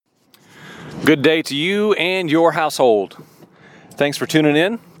Good day to you and your household. Thanks for tuning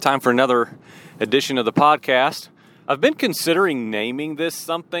in. Time for another edition of the podcast. I've been considering naming this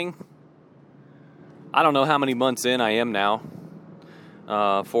something. I don't know how many months in I am now.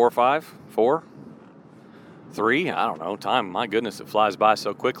 4 or 5? 4? 3? I don't know. Time, my goodness, it flies by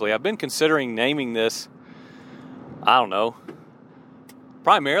so quickly. I've been considering naming this, I don't know,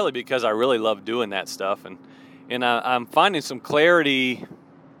 primarily because I really love doing that stuff. And I'm finding some clarity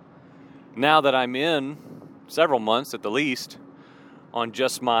now that I'm in several months at the least on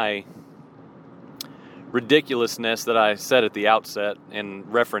just my ridiculousness that I said at the outset and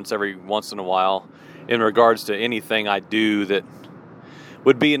reference every once in a while in regards to anything I do that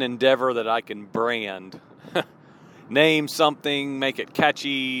would be an endeavor that I can brand. Name something, make it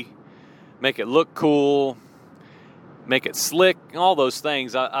catchy, make it look cool, make it slick, all those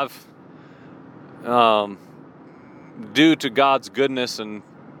things. I've due to God's goodness and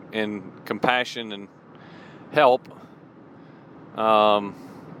compassion and help,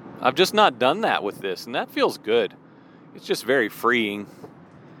 I've just not done that with this, and that feels good. It's just very freeing.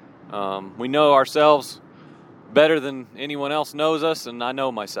 We know ourselves better than anyone else knows us, and I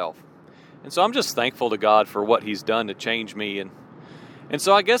know myself. And so I'm just thankful to God for what He's done to change me. And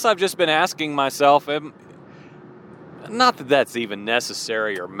so I guess I've just been asking myself, not that that's even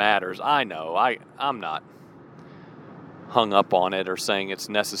necessary or matters. I know, I'm not hung up on it or saying it's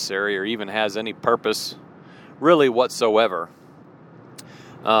necessary or even has any purpose really whatsoever.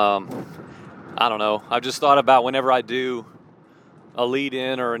 I don't know. I've just thought about whenever I do a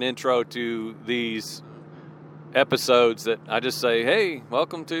lead-in or an intro to these episodes that I just say, hey,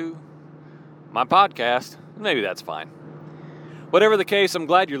 welcome to my podcast. Maybe that's fine. Whatever the case, I'm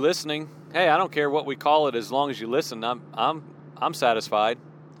glad you're listening. Hey, I don't care what we call it as long as you listen. I'm satisfied.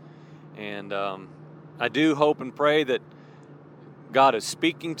 And I do hope and pray that God is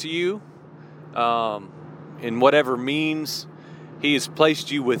speaking to you in whatever means He has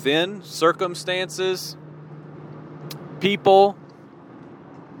placed you within, circumstances, people,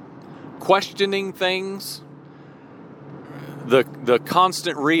 questioning things, the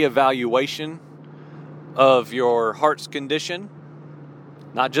constant reevaluation of your heart's condition,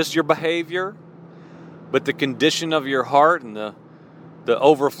 not just your behavior, but the condition of your heart and the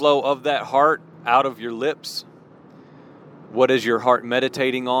overflow of that heart out of your lips. What is your heart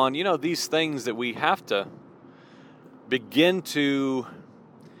meditating on? You know, these things that we have to begin to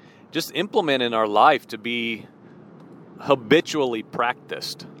just implement in our life to be habitually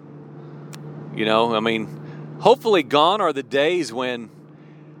practiced. You know, I mean, hopefully gone are the days when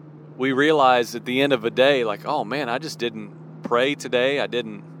we realize at the end of a day, like, oh man, I just didn't pray today. I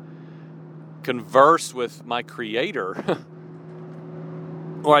didn't converse with my Creator.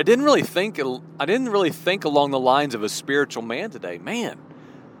 Or I didn't really think along the lines of a spiritual man today. Man,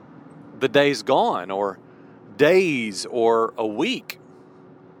 the day's gone, or days, or a week.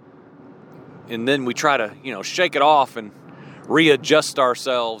 And then we try to, shake it off and readjust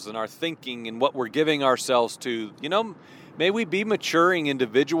ourselves and our thinking and what we're giving ourselves to. May we be maturing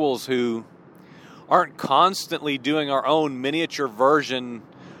individuals who aren't constantly doing our own miniature version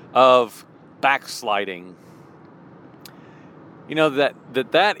of backsliding.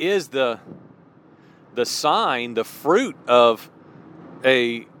 That is the sign, the fruit of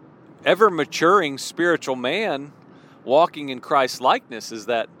a ever maturing spiritual man walking in Christ's likeness, is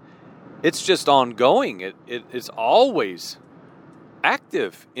that it's just ongoing. It is always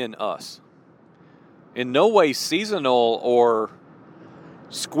active in us. In no way seasonal or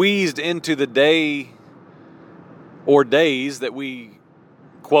squeezed into the day or days that we,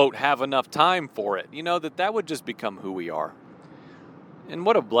 quote, have enough time for it. That would just become who we are. And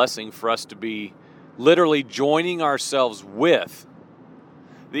what a blessing for us to be literally joining ourselves with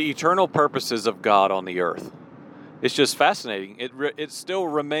the eternal purposes of God on the earth. It's just fascinating. It still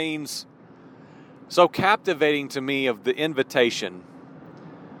remains so captivating to me of the invitation.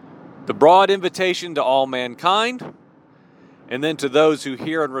 The broad invitation to all mankind, and then to those who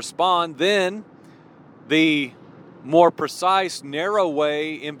hear and respond, then the more precise, narrow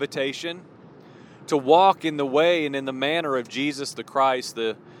way invitation to walk in the way and in the manner of Jesus the Christ,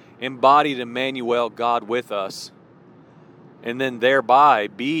 the embodied Emmanuel, God with us, and then thereby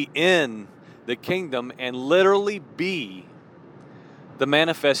be in the kingdom and literally be the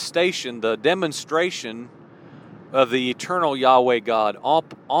manifestation, the demonstration of the eternal Yahweh God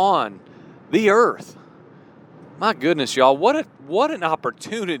up on the earth. My goodness, y'all, what an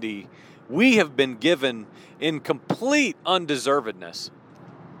opportunity we have been given in complete undeservedness.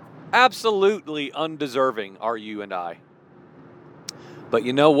 Absolutely undeserving are you and I. But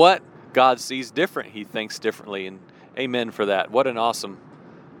you know what? God sees different. He thinks differently, and amen for that. What an awesome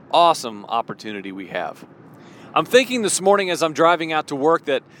awesome opportunity we have. I'm thinking this morning as I'm driving out to work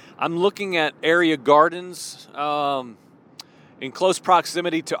that I'm looking at area gardens in close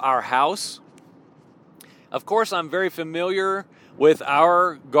proximity to our house. Of course, I'm very familiar with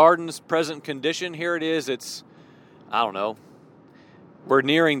our garden's present condition. Here it is. We're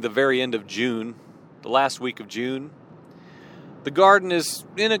nearing the very end of June, the last week of June. The garden is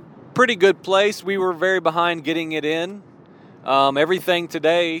in a pretty good place. We were very behind getting it in. Everything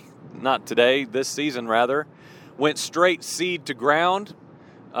this season rather, went straight seed to ground.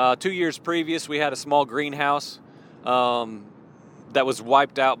 2 years previous, we had a small greenhouse that was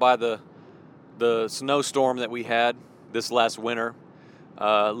wiped out by the snowstorm that we had this last winter.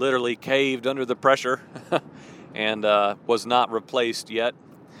 Literally caved under the pressure and was not replaced yet.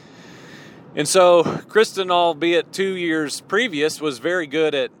 And so Kristen, albeit 2 years previous, was very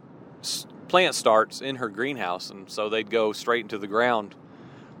good at plant starts in her greenhouse, and so they'd go straight into the ground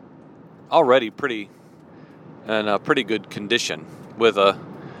already in a pretty good condition with a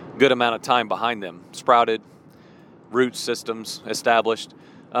good amount of time behind them, sprouted, root systems established.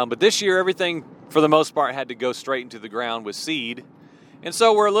 But this year, everything for the most part had to go straight into the ground with seed, and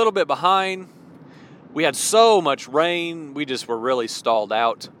so we're a little bit behind. We had so much rain, we just were really stalled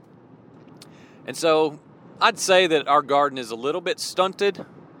out. And so I'd say that our garden is a little bit stunted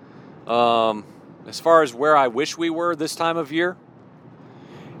as far as where I wish we were this time of year.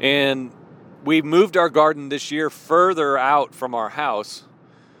 And we moved our garden this year further out from our house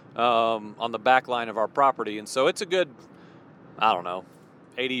on the back line of our property. And so it's a good,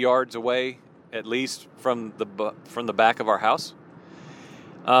 80 yards away at least from the back of our house.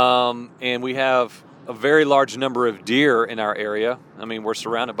 And we have a very large number of deer in our area. I mean, we're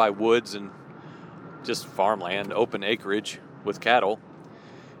surrounded by woods and just farmland, open acreage with cattle.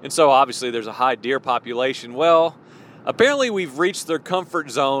 And so obviously there's a high deer population. Well, apparently we've reached their comfort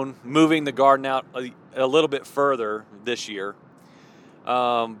zone moving the garden out a little bit further this year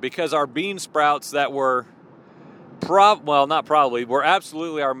because our bean sprouts that were were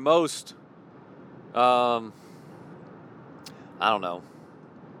absolutely our most,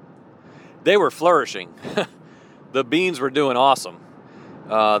 they were flourishing. The beans were doing awesome.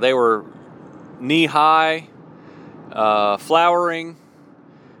 They were knee-high, flowering.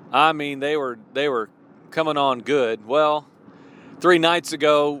 I mean, they were coming on good. Well, 3 nights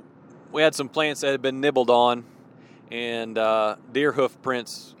ago, we had some plants that had been nibbled on, and deer hoof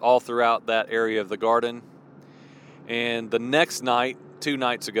prints all throughout that area of the garden. And the next night, 2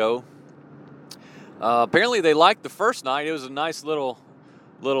 nights ago, apparently they liked the first night. It was a nice little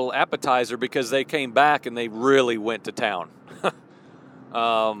appetizer because they came back and they really went to town.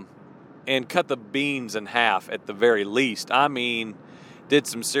 And cut the beans in half at the very least. I mean, did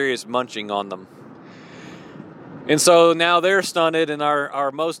some serious munching on them. And so now they're stunted, and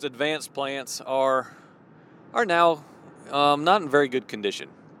our most advanced plants are now not in very good condition.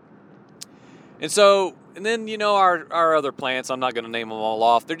 And then our other plants, I'm not going to name them all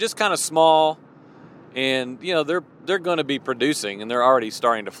off. They're just kind of small, and they're going to be producing, and they're already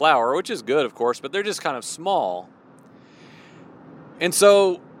starting to flower, which is good, of course, but they're just kind of small. And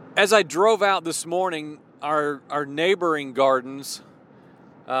so as I drove out this morning, our neighboring gardens,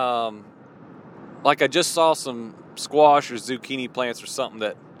 like I just saw some squash or zucchini plants or something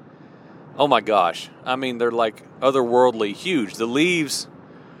that, oh my gosh, I mean, they're like otherworldly huge. The leaves,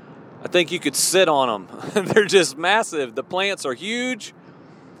 I think you could sit on them. They're just massive. The plants are huge.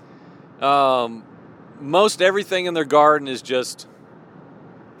 Most everything in their garden is just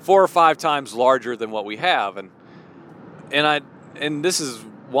 4 or 5 times larger than what we have. And this is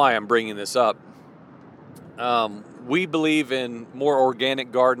why I'm bringing this up. We believe in more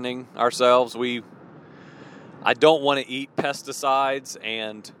organic gardening ourselves. I don't want to eat pesticides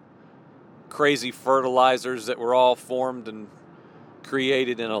and crazy fertilizers that were all formed and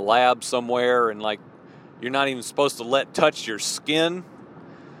created in a lab somewhere, and like you're not even supposed to let touch your skin.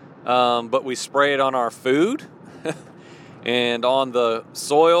 But we spray it on our food and on the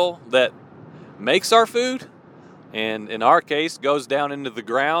soil that makes our food. And in our case, goes down into the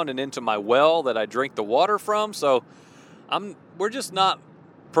ground and into my well that I drink the water from. So we're just not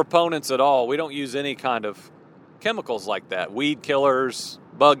proponents at all. We don't use any kind of chemicals like that. Weed killers,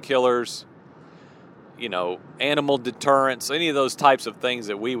 bug killers, animal deterrents, any of those types of things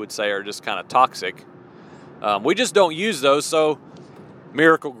that we would say are just kind of toxic. We just don't use those. So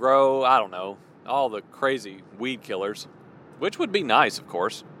Miracle-Gro, I don't know, all the crazy weed killers, which would be nice, of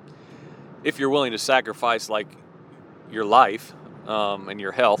course, if you're willing to sacrifice like your life and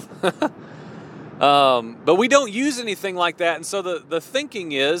your health. But we don't use anything like that. And so the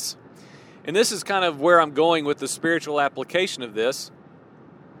thinking is, and this is kind of where I'm going with the spiritual application of this,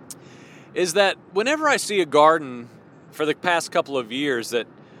 is that whenever I see a garden for the past couple of years that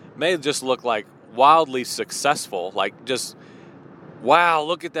may just look like wildly successful, like just, wow,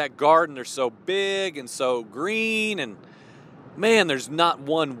 look at that garden. They're so big and so green, and man, there's not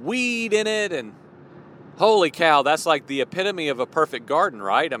one weed in it, and holy cow, that's like the epitome of a perfect garden,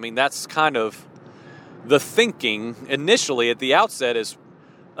 right? I mean, that's kind of the thinking initially at the outset is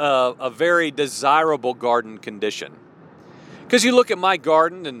a very desirable garden condition. Because you look at my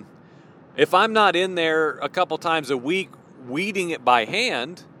garden, and if I'm not in there a couple times a week weeding it by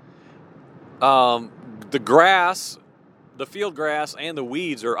hand, the grass, the field grass, and the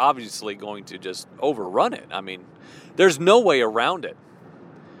weeds are obviously going to just overrun it. I mean, there's no way around it.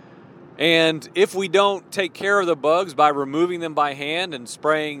 And if we don't take care of the bugs by removing them by hand and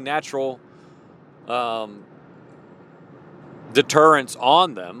spraying natural deterrents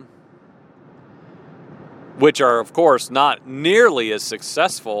on them, which are, of course, not nearly as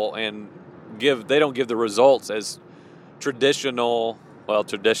successful and they don't give the results as traditional in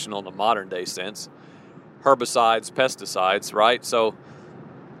the modern day sense, herbicides, pesticides, right? So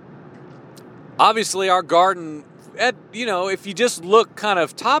obviously our garden, if you just look kind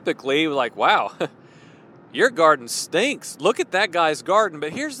of topically, like, wow, your garden stinks. Look at that guy's garden.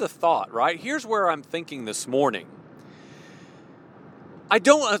 But here's the thought, right? Here's where I'm thinking this morning. I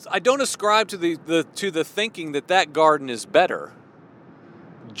don't ascribe to the thinking that garden is better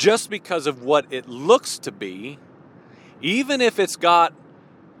just because of what it looks to be. Even if it's got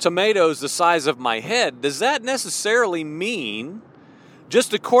tomatoes the size of my head, does that necessarily mean,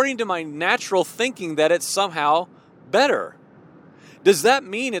 just according to my natural thinking, that it's somehow better? Does that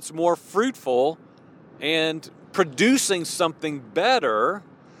mean it's more fruitful and producing something better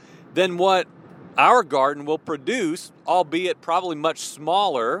than what our garden will produce, albeit probably much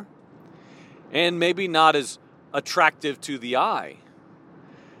smaller and maybe not as attractive to the eye?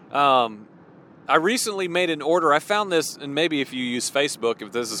 I recently made an order. I found this, and maybe if you use Facebook,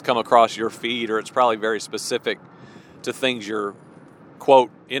 if this has come across your feed, or it's probably very specific to things you're,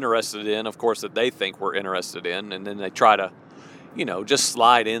 quote, interested in, of course, that they think we're interested in, and then they try to, just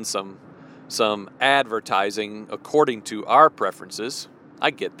slide in some advertising according to our preferences.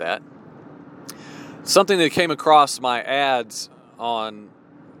 I get that. Something that came across my ads on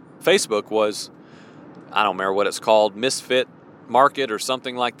Facebook was, I don't remember what it's called, Misfit Market or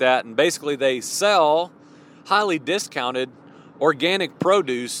something like that. And basically they sell highly discounted organic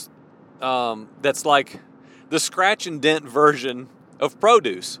produce that's like the scratch and dent version of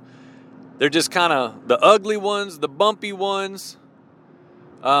produce. They're just kind of the ugly ones, the bumpy ones,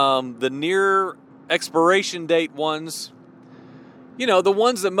 the near expiration date ones. The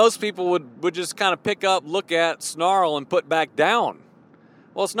ones that most people would just kind of pick up, look at, snarl, and put back down.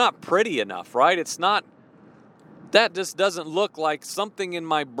 Well, it's not pretty enough, right? It's not. That just doesn't look like something in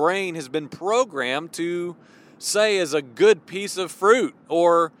my brain has been programmed to say is a good piece of fruit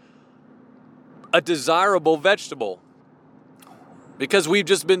or a desirable vegetable. Because we've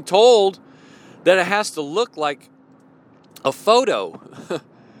just been told that it has to look like a photo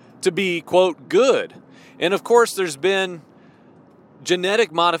to be, quote, good. And of course, there's been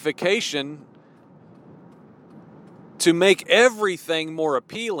genetic modification to make everything more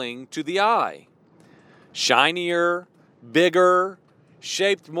appealing to the eye. Shinier, bigger,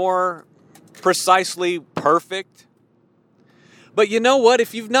 shaped more precisely perfect. But you know what?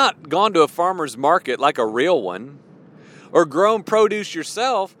 If you've not gone to a farmer's market like a real one, or grown produce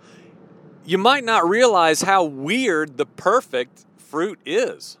yourself, you might not realize how weird the perfect fruit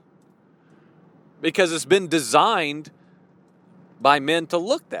is. Because it's been designed by men to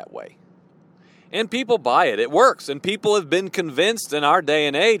look that way. And people buy it. It works. And people have been convinced in our day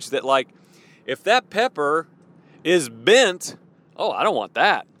and age that, like, if that pepper is bent, I don't want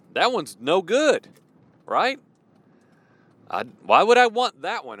that. That one's no good, right? Why would I want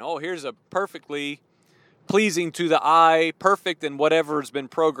that one? Here's a perfectly pleasing to the eye, perfect in whatever's been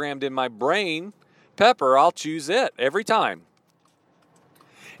programmed in my brain pepper. I'll choose it every time.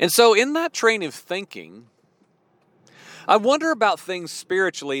 And so in that train of thinking, I wonder about things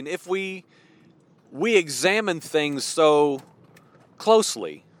spiritually, and if we examine things so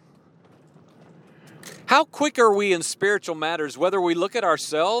closely. How quick are we in spiritual matters, whether we look at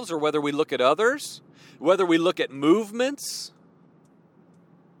ourselves or whether we look at others, whether we look at movements?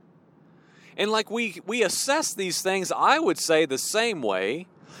 And like we assess these things, I would say, the same way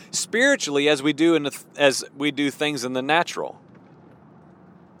spiritually as we do things in the natural.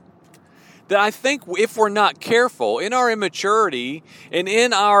 That I think if we're not careful in our immaturity and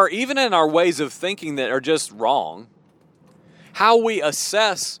even in our ways of thinking that are just wrong, how we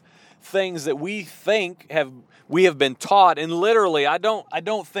assess things that we think we have been taught, and literally, I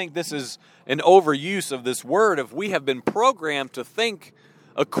don't think this is an overuse of this word, if we have been programmed to think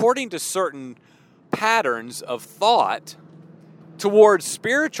according to certain patterns of thought towards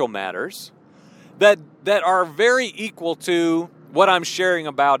spiritual matters that are very equal to what I'm sharing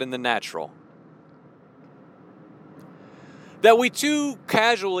about in the natural. That we too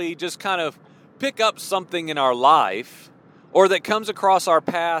casually just kind of pick up something in our life, or that comes across our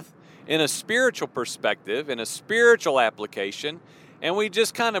path in a spiritual perspective, in a spiritual application, and we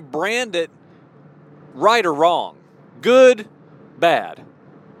just kind of brand it right or wrong, good, bad,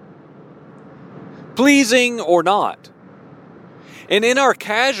 pleasing or not. And in our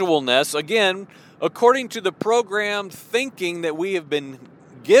casualness, again, according to the programmed thinking that we have been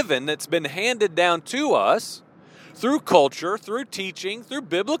given, that's been handed down to us through culture, through teaching, through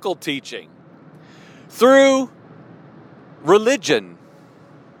biblical teaching, through religion,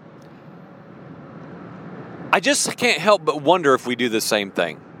 I just can't help but wonder if we do the same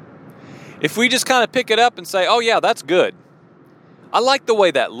thing. If we just kind of pick it up and say, oh yeah, that's good. I like the way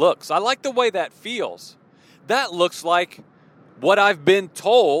that looks. I like the way that feels. That looks like what I've been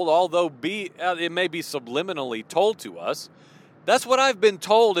told, although it may be subliminally told to us. That's what I've been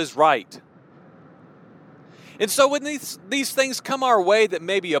told is right. And so when these things come our way that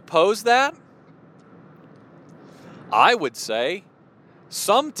maybe oppose that, I would say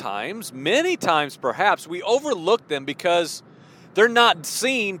sometimes, many times perhaps, we overlook them because they're not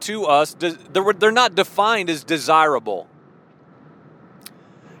seen to us, they're not defined as desirable.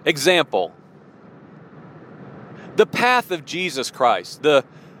 Example, the path of Jesus Christ, the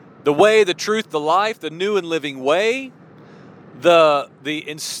way, the truth, the life, the new and living way, the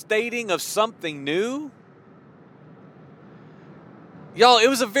instating of something new. Y'all, it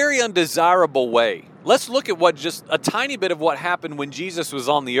was a very undesirable way. Let's look at what just a tiny bit of what happened when Jesus was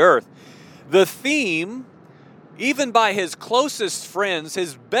on the earth. The theme, even by his closest friends,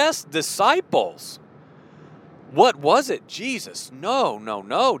 his best disciples, what was it? Jesus,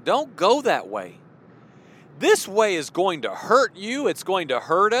 no, don't go that way. This way is going to hurt you. It's going to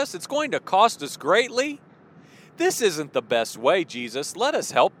hurt us. It's going to cost us greatly. This isn't the best way, Jesus. Let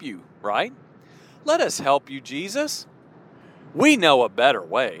us help you, right? Let us help you, Jesus. We know a better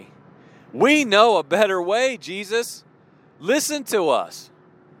way. We know a better way, Jesus. Listen to us,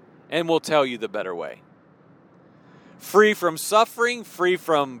 and we'll tell you the better way. Free from suffering, free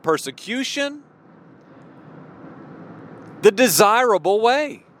from persecution. The desirable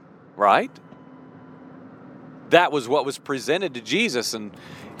way, right? That was what was presented to Jesus, and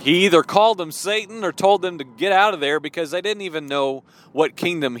he either called them Satan or told them to get out of there because they didn't even know what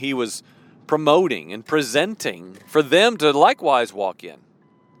kingdom he was promoting and presenting for them to likewise walk in.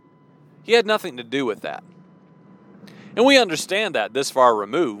 He had nothing to do with that. And we understand that this far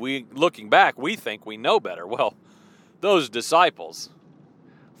removed. Looking back, we think we know better. Well, those disciples,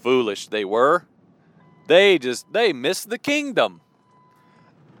 foolish they were, they missed the kingdom.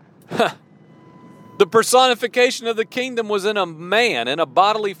 The personification of the kingdom was in a man, in a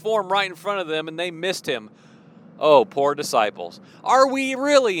bodily form right in front of them, and they missed him. Oh, poor disciples. Are we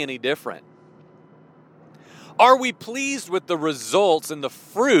really any different? Are we pleased with the results and the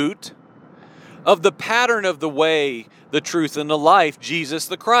fruit of the pattern of the way, the truth, and the life, Jesus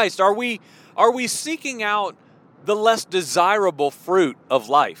the Christ? Are we seeking out the less desirable fruit of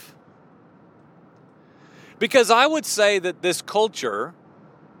life? Because I would say that this culture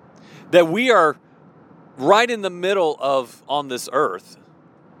that we are right in the middle of on this earth,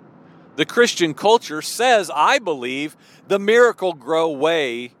 the Christian culture says, I believe, the Miracle-Gro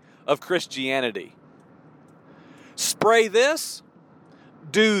way of Christianity. Spray this,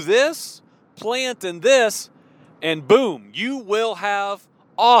 do this, plant in this, and boom, you will have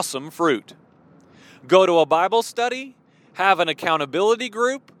awesome fruit. Go to a Bible study, have an accountability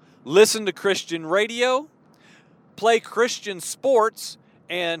group, listen to Christian radio, play Christian sports,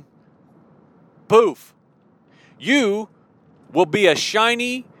 and poof, you will be a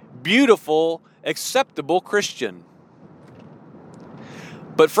shiny, beautiful, acceptable Christian.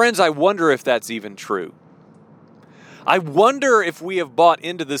 But friends, I wonder if that's even true. I wonder if we have bought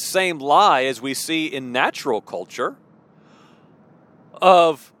into the same lie as we see in natural culture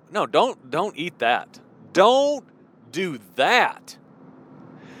of, no, don't eat that. Don't do that.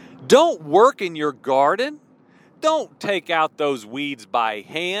 Don't work in your garden. Don't take out those weeds by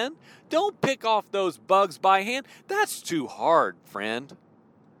hand. Don't pick off those bugs by hand. That's too hard, friend.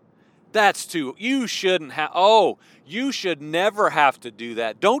 You shouldn't have, you should never have to do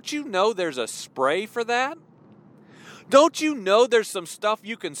that. Don't you know there's a spray for that? Don't you know there's some stuff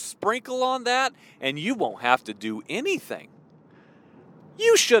you can sprinkle on that and you won't have to do anything?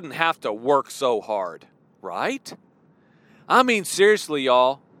 You shouldn't have to work so hard. right? I mean, seriously,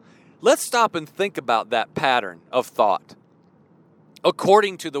 y'all, let's stop and think about that pattern of thought.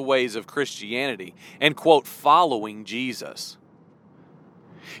 According to the ways of Christianity and, quote, following Jesus.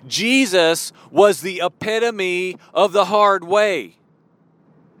 Jesus was the epitome of the hard way.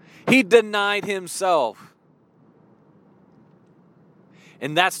 He denied himself.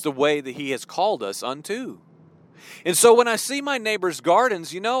 And that's the way that he has called us unto. And so when I see my neighbor's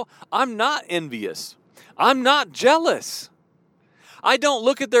gardens, I'm not envious. I'm not jealous. I don't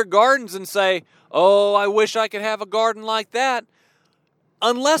look at their gardens and say, oh, I wish I could have a garden like that.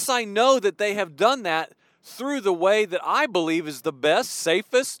 Unless I know that they have done that through the way that I believe is the best,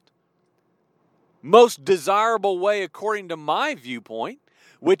 safest, most desirable way according to my viewpoint,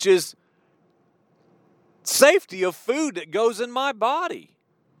 which is safety of food that goes in my body.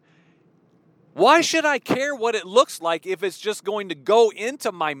 Why should I care what it looks like if it's just going to go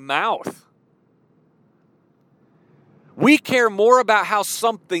into my mouth? We care more about how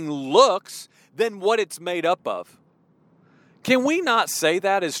something looks than what it's made up of. Can we not say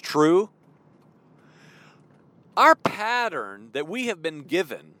that is true? Our pattern that we have been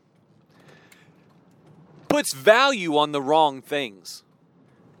given puts value on the wrong things.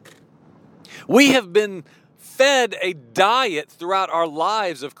 We have been fed a diet throughout our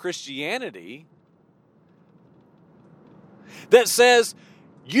lives of Christianity that says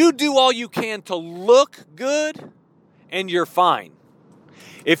you do all you can to look good and you're fine.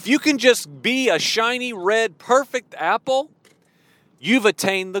 If you can just be a shiny, red, perfect apple, you've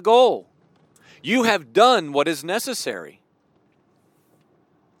attained the goal. You have done what is necessary.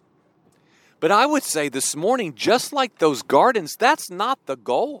 But I would say this morning, just like those gardens, that's not the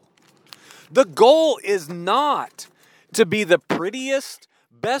goal. The goal is not to be the prettiest,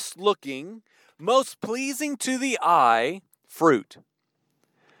 best looking, most pleasing to the eye fruit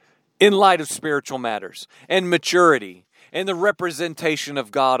in light of spiritual matters and maturity and the representation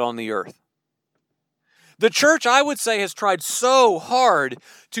of God on the earth. The church, I would say, has tried so hard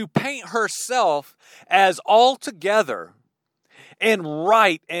to paint herself as altogether and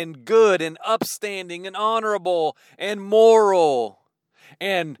right and good and upstanding and honorable and moral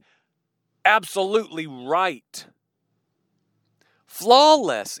and absolutely right.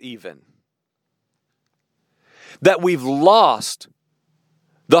 Flawless even. That we've lost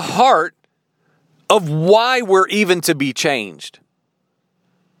the heart of why we're even to be changed.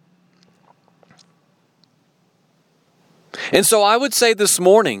 And so I would say this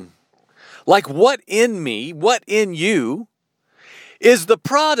morning, like what in me, what in you, is the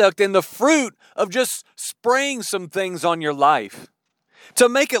product and the fruit of just spraying some things on your life to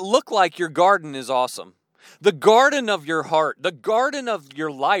make it look like your garden is awesome. The garden of your heart, the garden of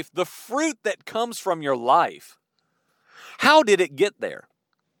your life, the fruit that comes from your life. How did it get there?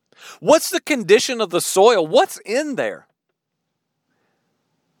 What's the condition of the soil? What's in there?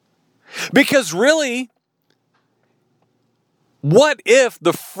 Because really, what if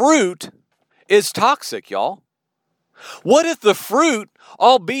the fruit is toxic, y'all? What if the fruit,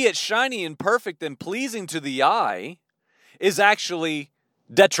 albeit shiny and perfect and pleasing to the eye, is actually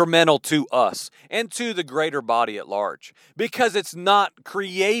detrimental to us and to the greater body at large? Because it's not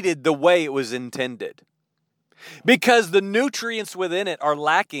created the way it was intended. Because the nutrients within it are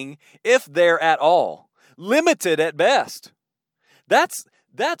lacking, if they're at all. Limited at best. That's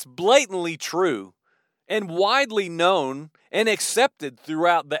blatantly true and widely known and accepted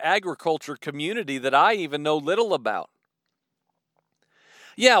throughout the agriculture community that I even know little about.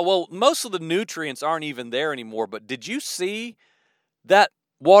 Yeah, well, most of the nutrients aren't even there anymore, but did you see that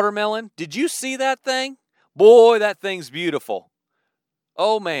watermelon? Did you see that thing? Boy, that thing's beautiful.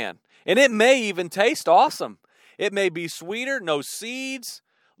 Oh, man. And it may even taste awesome. It may be sweeter, no seeds,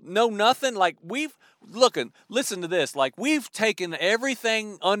 no nothing. Like listen to this. Like we've taken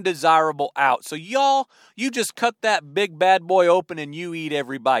everything undesirable out. So y'all, you just cut that big bad boy open and you eat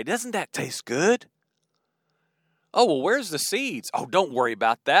every bite. Doesn't that taste good? Oh, well, where's the seeds? Oh, don't worry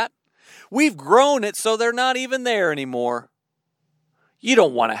about that. We've grown it so they're not even there anymore. You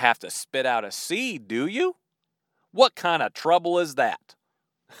don't want to have to spit out a seed, do you? What kind of trouble is that?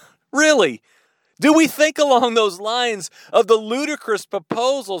 Really? Do we think along those lines of the ludicrous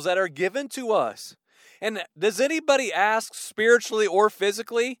proposals that are given to us? And does anybody ask spiritually or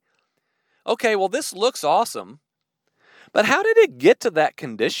physically, okay, well, this looks awesome, but how did it get to that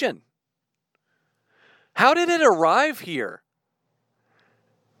condition? How did it arrive here?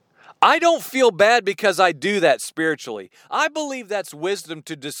 I don't feel bad because I do that spiritually. I believe that's wisdom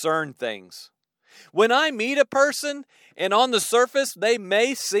to discern things. When I meet a person and on the surface they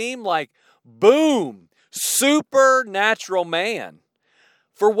may seem like, boom, supernatural man,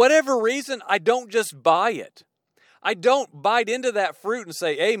 for whatever reason, I don't just buy it. I don't bite into that fruit and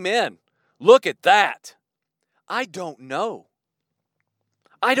say, amen, look at that. I don't know.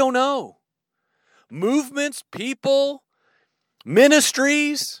 I don't know. Movements, people,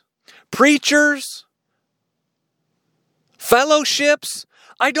 ministries, preachers, fellowships,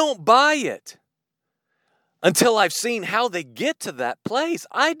 I don't buy it until I've seen how they get to that place.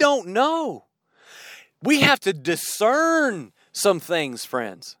 I don't know. We have to discern some things,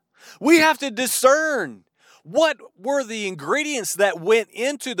 friends. We have to discern what were the ingredients that went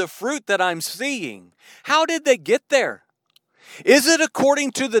into the fruit that I'm seeing. How did they get there? Is it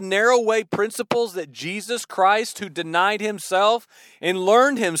according to the narrow way principles that Jesus Christ, who denied himself and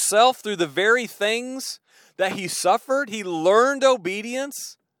learned himself through the very things that he suffered, he learned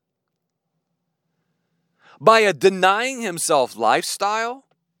obedience by a denying himself lifestyle,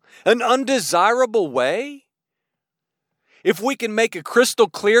 an undesirable way? If we can make a crystal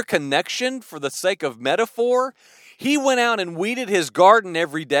clear connection for the sake of metaphor, he went out and weeded his garden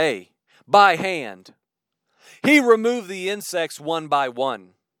every day by hand. He removed the insects one by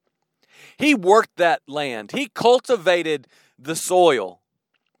one. He worked that land. He cultivated the soil.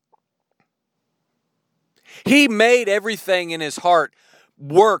 He made everything in his heart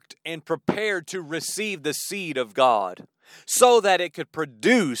worked and prepared to receive the seed of God so that it could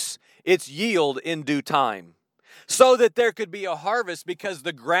produce its yield in due time, so that there could be a harvest because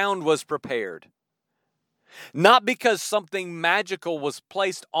the ground was prepared. Not because something magical was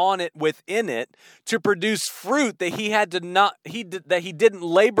placed on it within it to produce fruit that he didn't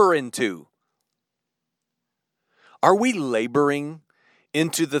labor into. Are we laboring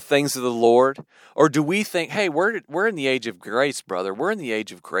into the things of the Lord? Or do we think, hey, we're in the age of grace, brother. We're in the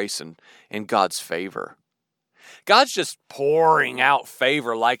age of grace and God's favor. God's just pouring out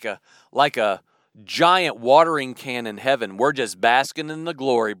favor like a giant watering can in heaven. We're just basking in the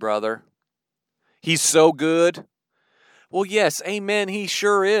glory, brother. He's so good. Well, yes, amen, he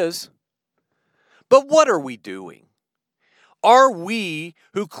sure is. But what are we doing? Are we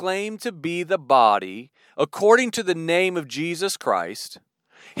who claim to be the body, according to the name of Jesus Christ,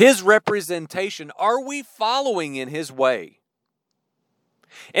 his representation, are we following in his way?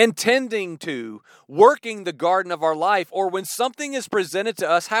 And tending to, working the garden of our life, or when something is presented to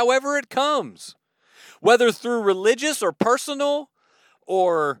us, however it comes, whether through religious or personal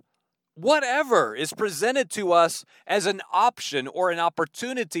or whatever is presented to us as an option or an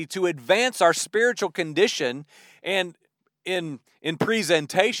opportunity to advance our spiritual condition and in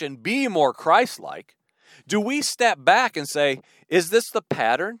presentation be more Christ-like, do we step back and say, is this the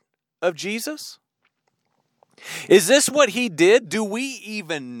pattern of Jesus? Is this what he did? Do we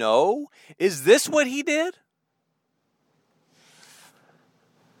even know? Is this what he did?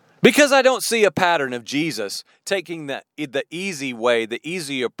 Because I don't see a pattern of Jesus taking the easy way, the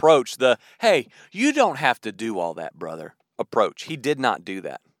easy approach, hey, you don't have to do all that, brother, approach. He did not do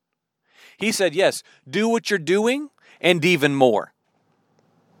that. He said, yes, do what you're doing and even more.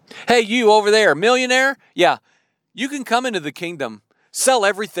 Hey, you over there, millionaire? Yeah, you can come into the kingdom, sell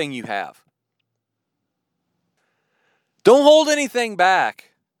everything you have. Don't hold anything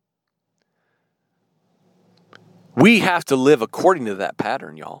back. We have to live according to that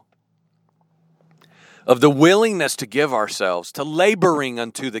pattern, y'all, of the willingness to give ourselves to laboring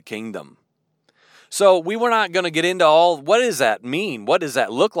unto the kingdom. So we were not going to get into what does that mean? What does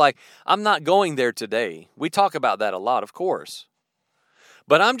that look like? I'm not going there today. We talk about that a lot, of course.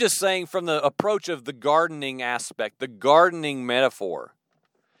 But I'm just saying from the approach of the gardening aspect, the gardening metaphor.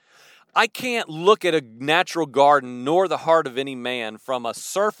 I can't look at a natural garden nor the heart of any man from a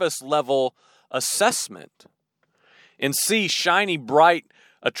surface level assessment and see shiny, bright,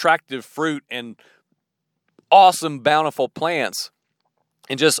 attractive fruit and awesome, bountiful plants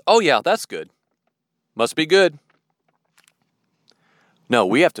and just, oh yeah, that's good. Must be good. No,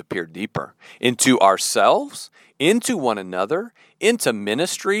 we have to peer deeper into ourselves, into one another, into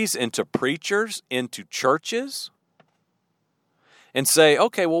ministries, into preachers, into churches, and say,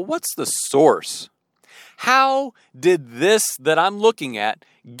 okay, well, what's the source? How did this that I'm looking at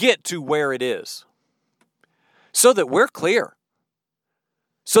get to where it is? So that we're clear.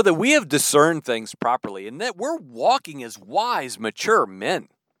 So that we have discerned things properly and that we're walking as wise, mature men.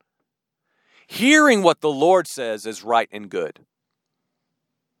 Hearing what the Lord says is right and good.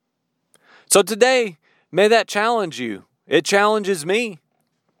 So today, may that challenge you. It challenges me.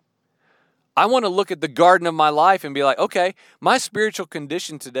 I want to look at the garden of my life and be like, okay, my spiritual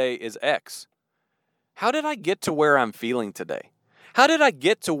condition today is X. How did I get to where I'm feeling today? How did I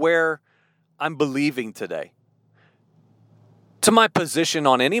get to where I'm believing today? To my position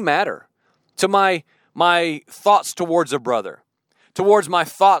on any matter, to my thoughts towards a brother, towards my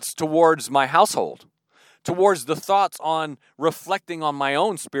thoughts towards my household, towards the thoughts on reflecting on my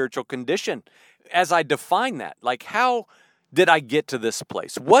own spiritual condition as I define that. Like, how did I get to this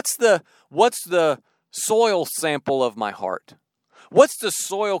place? What's the soil sample of my heart? What's the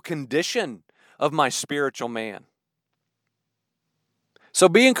soil condition of my spiritual man? So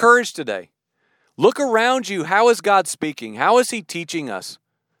be encouraged today. Look around you. How is God speaking? How is He teaching us?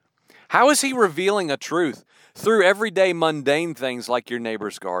 How is He revealing a truth through everyday mundane things like your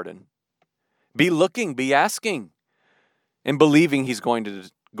neighbor's garden? Be looking, be asking, and believing He's going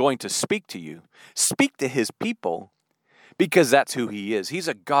to speak to you. Speak to His people, because that's who He is. He's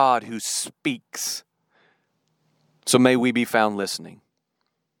a God who speaks. So may we be found listening.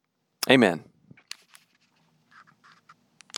 Amen.